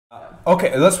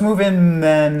Okay, let's move in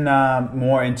then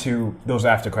more into those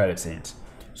after credit scenes.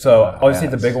 So obviously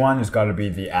the big one has got to be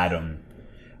the Adam.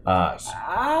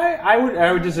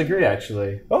 I would disagree,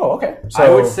 actually. Oh, okay. So I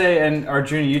would say, and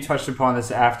Arjuna, you touched upon this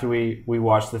after we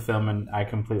watched the film, and I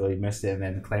completely missed it, and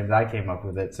then claimed I came up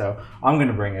with it. So I'm going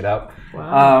to bring it up.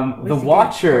 Wow. The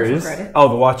Watchers. the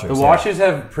Watchers. The Watchers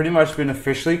have pretty much been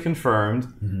officially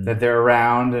confirmed that they're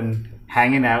around and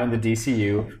hanging out in the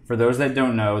DCU. For those that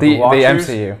don't know, the Watchers,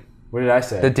 the MCU. What did I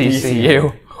say? The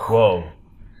DCU.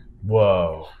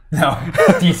 Whoa. No,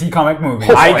 DC comic movies.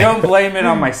 I don't blame it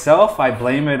on myself. I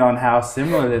blame it on how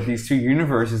similar that these two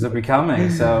universes are becoming.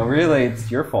 So really,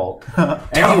 it's your fault.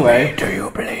 Anyway, Do you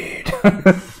bleed?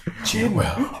 Jim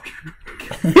will.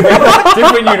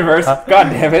 different universe. God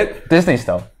damn it. Disney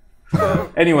stuff.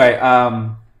 Anyway,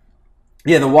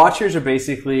 yeah, the Watchers are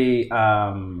basically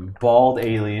bald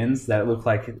aliens that look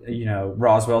like,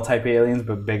 Roswell type aliens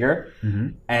but bigger,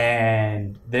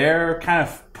 and their kind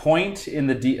of point in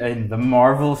the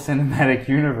Marvel Cinematic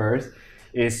Universe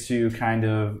is to kind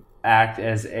of act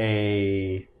as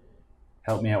a,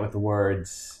 help me out with the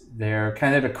words. They're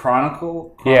kind of a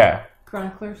Chroniclers. Yeah,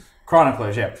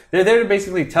 they're there to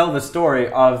basically tell the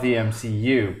story of the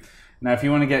MCU. Now, if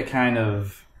you want to get kind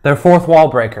of They're fourth wall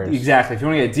breakers. Exactly. If you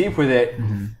want to get deep with it,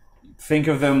 think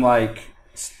of them like,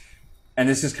 and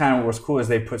this is kind of what's cool, is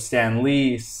they put Stan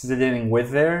Lee sitting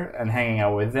with there and hanging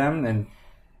out with them, and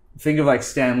think of like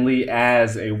Stan Lee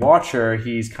as a Watcher.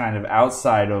 He's kind of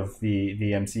outside of the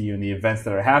MCU and the events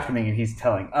that are happening, and he's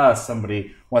telling us,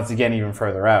 somebody, once again, even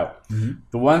further out.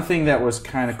 The one thing that was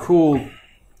kind of cool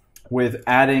with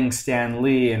adding Stan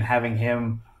Lee and having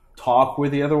him talk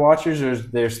with the other Watchers,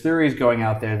 there's theories going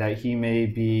out there that he may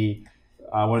be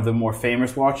one of the more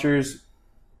famous Watchers.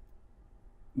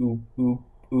 Utapau?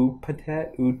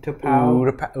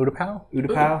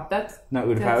 That's not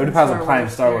Utapau. that's Utapau's a Star planet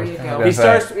Wars. Star There Wars. you go.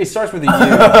 He starts with a U.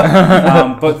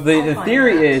 But the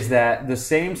theory is that the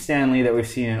same Stan Lee that we've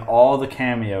seen in all the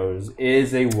cameos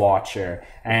is a Watcher,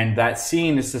 and that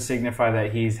scene is to signify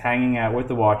that he's hanging out with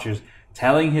the Watchers,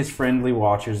 telling his friendly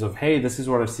Watchers of, hey, this is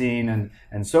what I've seen,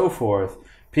 and so forth.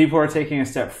 People are taking a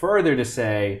step further to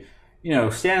say,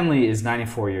 Stan Lee is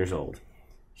 94 years old.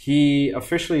 He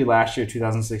officially last year,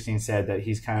 2016, said that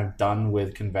he's kind of done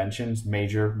with conventions,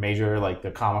 major like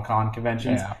the Comic-Con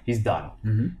conventions. Yeah. He's done.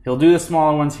 He'll do the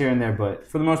smaller ones here and there, but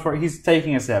for the most part, he's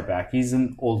taking a step back. He's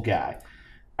an old guy.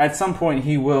 At some point,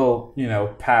 he will,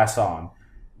 pass on.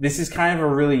 This is kind of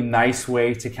a really nice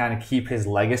way to kind of keep his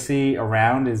legacy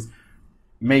around, is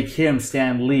make him,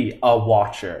 Stan Lee, a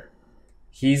Watcher.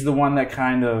 He's the one that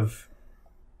kind of,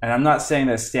 and I'm not saying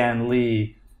that Stan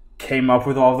Lee came up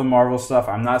with all the Marvel stuff.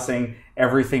 I'm not saying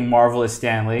everything Marvel is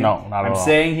Stan Lee. No, not at all. I'm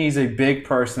saying he's a big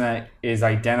person that is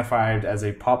identified as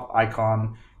a pop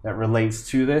icon that relates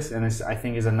to this, and this, I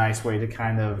think, is a nice way to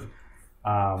kind of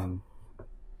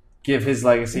give his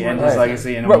legacy and his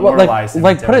legacy and immortalize him.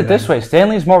 Like put it this way, Stan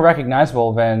Lee's more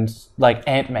recognizable than like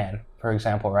Ant-Man, for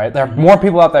example, right? There are more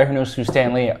people out there who knows who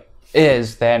Stan Lee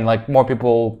is than like more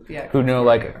people who knew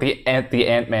like the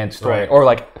Ant-Man story or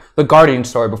like the Guardian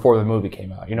story before the movie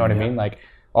came out. You know what I mean? Like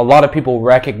a lot of people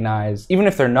recognize, even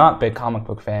if they're not big comic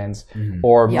book fans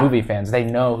or movie fans, they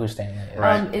know who Stan Lee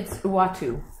is. It's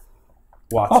Uatu.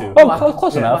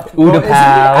 Close enough. Well, is he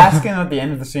asking at the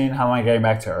end of the scene, how am I getting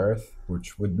back to Earth?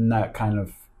 Which wouldn't that kind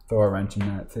of throw a wrench in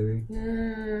that theory?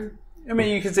 I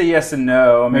mean, you could say yes and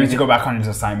no. I mean, maybe to go back on his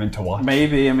assignment to watch.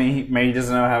 Maybe. I mean, maybe he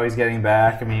doesn't know how he's getting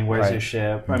back. I mean, where's his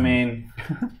ship? I mean,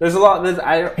 there's a lot. His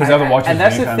other Watchers, and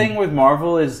that's the thing with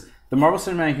Marvel, is the Marvel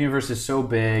Cinematic Universe is so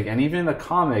big, and even in the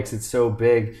comics, it's so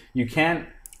big. You can't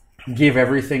give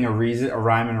everything a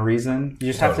rhyme and a reason. You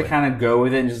just have to kind of go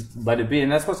with it and just let it be.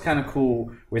 And that's what's kind of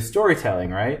cool with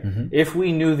storytelling, right? If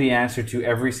we knew the answer to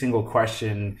every single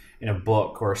question in a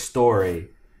book or a story,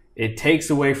 it takes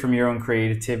away from your own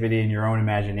creativity and your own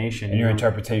imagination. And your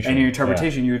interpretation.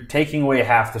 You're taking away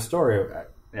half the story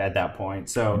at that point.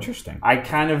 So interesting. I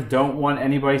kind of don't want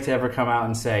anybody to ever come out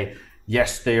and say,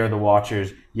 yes, they are the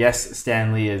Watchers. Yes,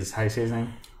 Stan Lee is, how do you say his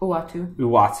name?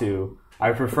 Uatu.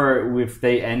 I prefer if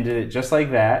they ended it just like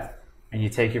that, and you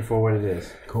take it for what it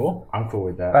is. Cool. I'm cool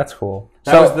with that. That's cool.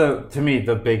 That was, to me,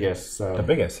 the biggest. So. The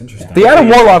biggest, interesting. The Adam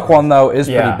Warlock one, though, is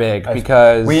pretty big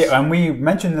because... We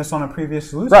mentioned this on a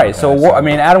previous LuZo. Right, so, I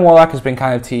mean, Adam Warlock has been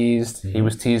kind of teased. He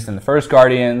was teased in the first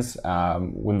Guardians,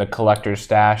 when the Collector's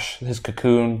stash, his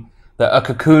cocoon, a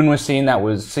cocoon was seen that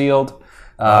was sealed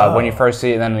when you first see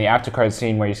it, and then in the after card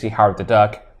scene where you see Howard the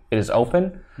Duck, it is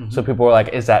open. So people were like,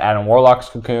 is that Adam Warlock's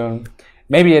cocoon?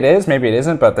 maybe it is, maybe it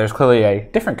isn't, but there's clearly a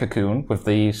different Cocoon with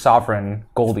the Sovereign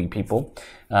Goldie people,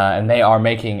 and they are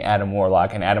making Adam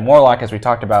Warlock. And Adam Warlock, as we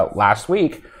talked about last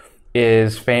week,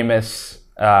 is famous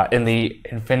in the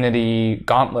Infinity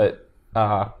Gauntlet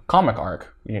comic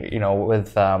arc,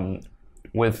 with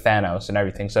Thanos and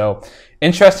everything. So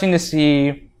interesting to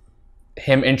see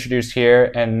him introduced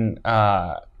here, and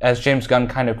as James Gunn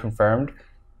kind of confirmed,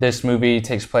 this movie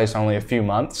takes place only a few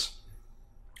months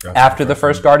after the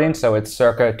first Guardian, so it's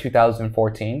circa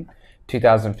 2014,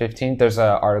 2015. There's an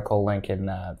article link in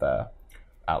the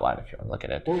outline if you want to look at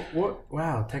it.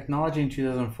 Wow, technology in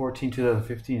 2014,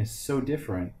 2015 is so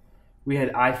different. We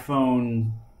had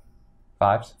iPhone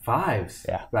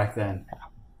 5s back then.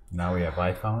 Now we have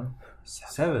iPhone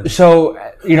 7. So,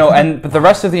 but the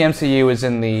rest of the MCU is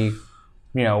in the,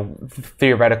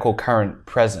 theoretical current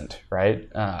present, right?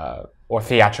 Or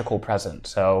theatrical present.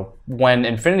 So when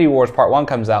Infinity Wars Part 1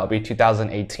 comes out, it'll be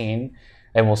 2018,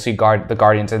 and we'll see the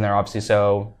Guardians in there, obviously.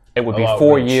 So it would be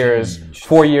 4 years,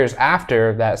 4 years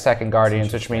after that second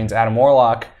Guardians, which means Adam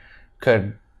Warlock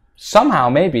could somehow,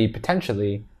 maybe,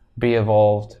 potentially be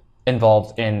involved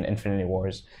in Infinity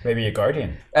Wars. Maybe a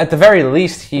Guardian. At the very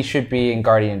least, he should be in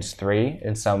Guardians 3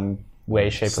 in some way,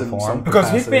 shape, or form. Because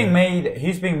he's being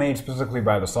made specifically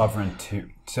by the Sovereign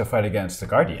to fight against the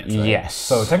Guardians. Right? Yes.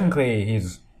 So technically,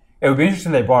 it would be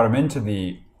interesting they brought him into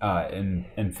the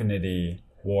Infinity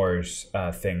Wars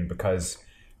thing, because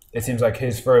it seems like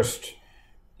his first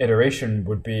iteration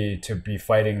would be to be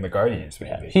fighting the Guardians.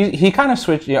 Maybe. He kind of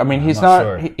switched. I mean, he's not.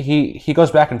 Sure. He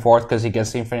goes back and forth because he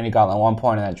gets the Infinity Gauntlet at one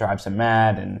point, and that drives him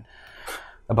mad, and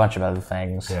a bunch of other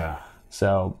things. Yeah.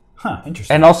 So.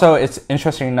 Interesting. And also, it's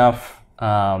interesting enough.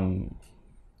 I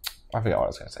forgot what I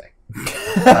was going to say.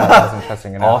 That was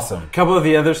interesting enough. Awesome. A couple of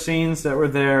the other scenes that were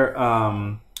there.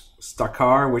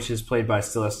 Stakar, which is played by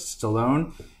Sylvester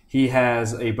Stallone, he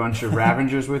has a bunch of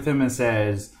Ravengers with him and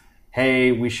says,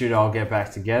 hey, we should all get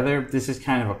back together. This is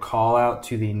kind of a call out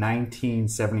to the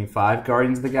 1975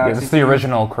 Guardians of the Galaxy. Yeah, it's the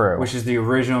original crew. Which is the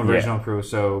original crew.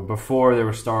 So before there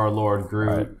was Star-Lord,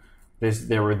 Groot,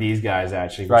 there were these guys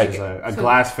actually, which is a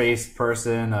glass-faced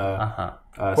person, a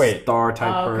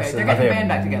star-type person. They're getting band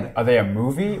back together. Are they a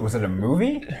movie? Was it a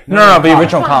movie? No, the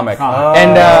original comic.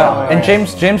 And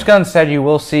James Gunn said you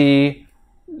will see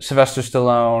Sylvester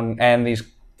Stallone and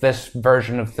this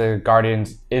version of the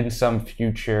Guardians in some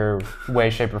future way,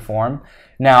 shape, or form.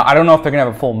 Now, I don't know if they're going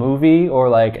to have a full movie or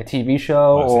like a TV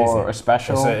show or a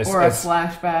special. Or a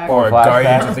flashback. Or a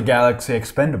Guardians of the Galaxy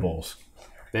Expendables.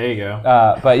 There you go.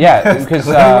 But yeah, because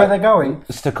where they're going.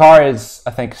 Stakar is,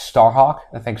 I think, Starhawk.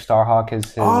 I think Starhawk is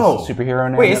his superhero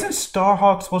name. Wait, isn't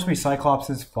Starhawk supposed to be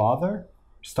Cyclops' father?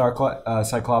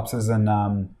 Cyclops is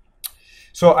in...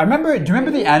 So I remember... Do you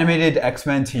remember the animated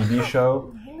X-Men TV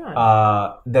show?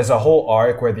 There's a whole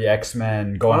arc where the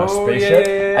X-Men go on a spaceship,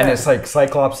 and it's like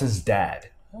Cyclops' dad.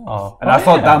 And I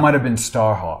thought that might have been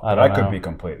Starhawk, but I could be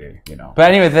completely, But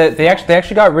anyway, they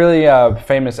actually got really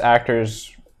famous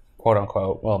actors, quote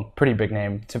unquote, well, pretty big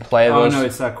name to play those. Oh no,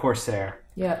 it's Corsair.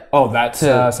 Yeah. Oh, that's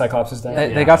Cyclops'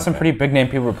 dad. They got some pretty big name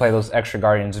people to play those extra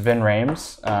Guardians. Vin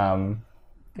Rames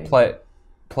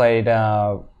played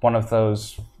one of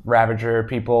those Ravager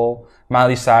people.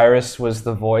 Miley Cyrus was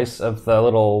the voice of the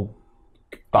little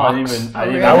box.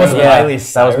 That was Miley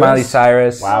Cyrus? That was Miley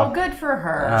Cyrus. Wow. Well, good for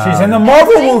her. She's in the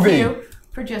Marvel movie. Thank you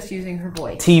for just using her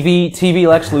voice. TV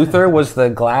Lex Luthor was the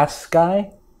glass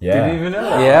guy. Yeah. Didn't even know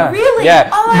that. Yeah. Really? Yeah.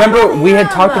 Oh, remember, we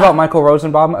had talked about Michael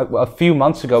Rosenbaum a few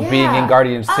months ago being in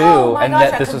Guardians 2, and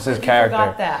that this was his character.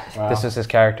 Wow. This was his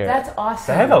character. That's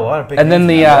awesome. They have a lot of big and then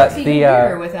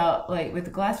without with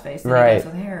the glass face, right?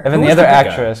 With hair. And then the other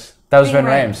actress, that was Vin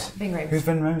Rames. Ving Rhames. Who's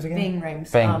Vin Rames again? Ving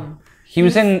Rhames. Bing. He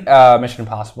was in Mission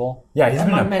Impossible. Yeah, he's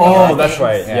been many that's things.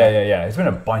 right. Yeah. He's been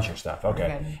in a bunch of stuff.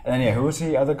 Okay. And then who was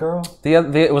the other girl?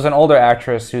 It was an older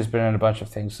actress who's been in a bunch of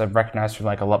things. I've recognized from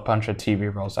like a bunch of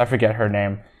TV roles. I forget her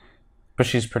name, but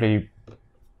she's pretty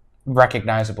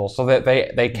recognizable. So that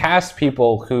they cast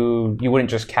people who you wouldn't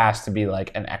just cast to be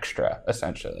like an extra,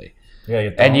 essentially. Yeah,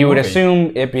 and you would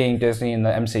assume it being Disney and the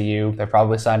MCU, they're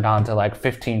probably signed on to like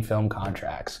 15 film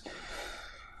contracts.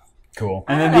 Cool.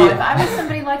 And then if I was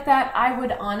somebody like that, I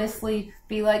would honestly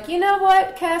be like, you know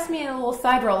what? Cast me in a little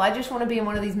side role. I just want to be in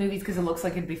one of these movies because it looks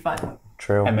like it'd be fun.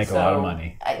 True. And make a lot of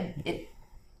money.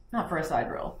 Not for a side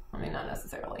role. I mean, not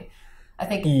necessarily. I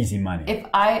think easy money. If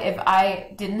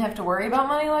I didn't have to worry about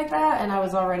money like that, and I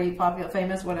was already popular,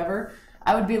 famous, whatever,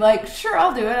 I would be like, sure,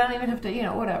 I'll do it. I don't even have to,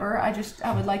 whatever. I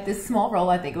would like this small role.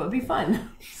 I think it would be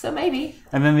fun. So maybe.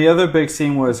 And then the other big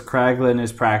scene was Kraglin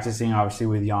is practicing, obviously,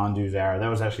 with Yondu's arrow. That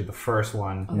was actually the first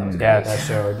one that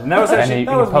showed. And that was actually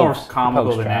more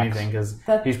comical than anything because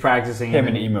he's practicing. Him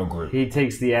and Emo Groot. He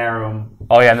takes the arrow.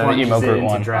 Oh, yeah, and then the Emo Groot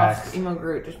one. Emo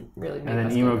Groot just really made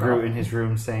And then Emo Groot in his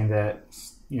room saying that,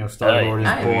 Star-Lord is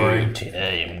boring.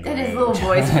 And his little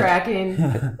voice cracking.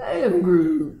 I am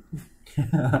Groot.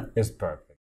 It's perfect.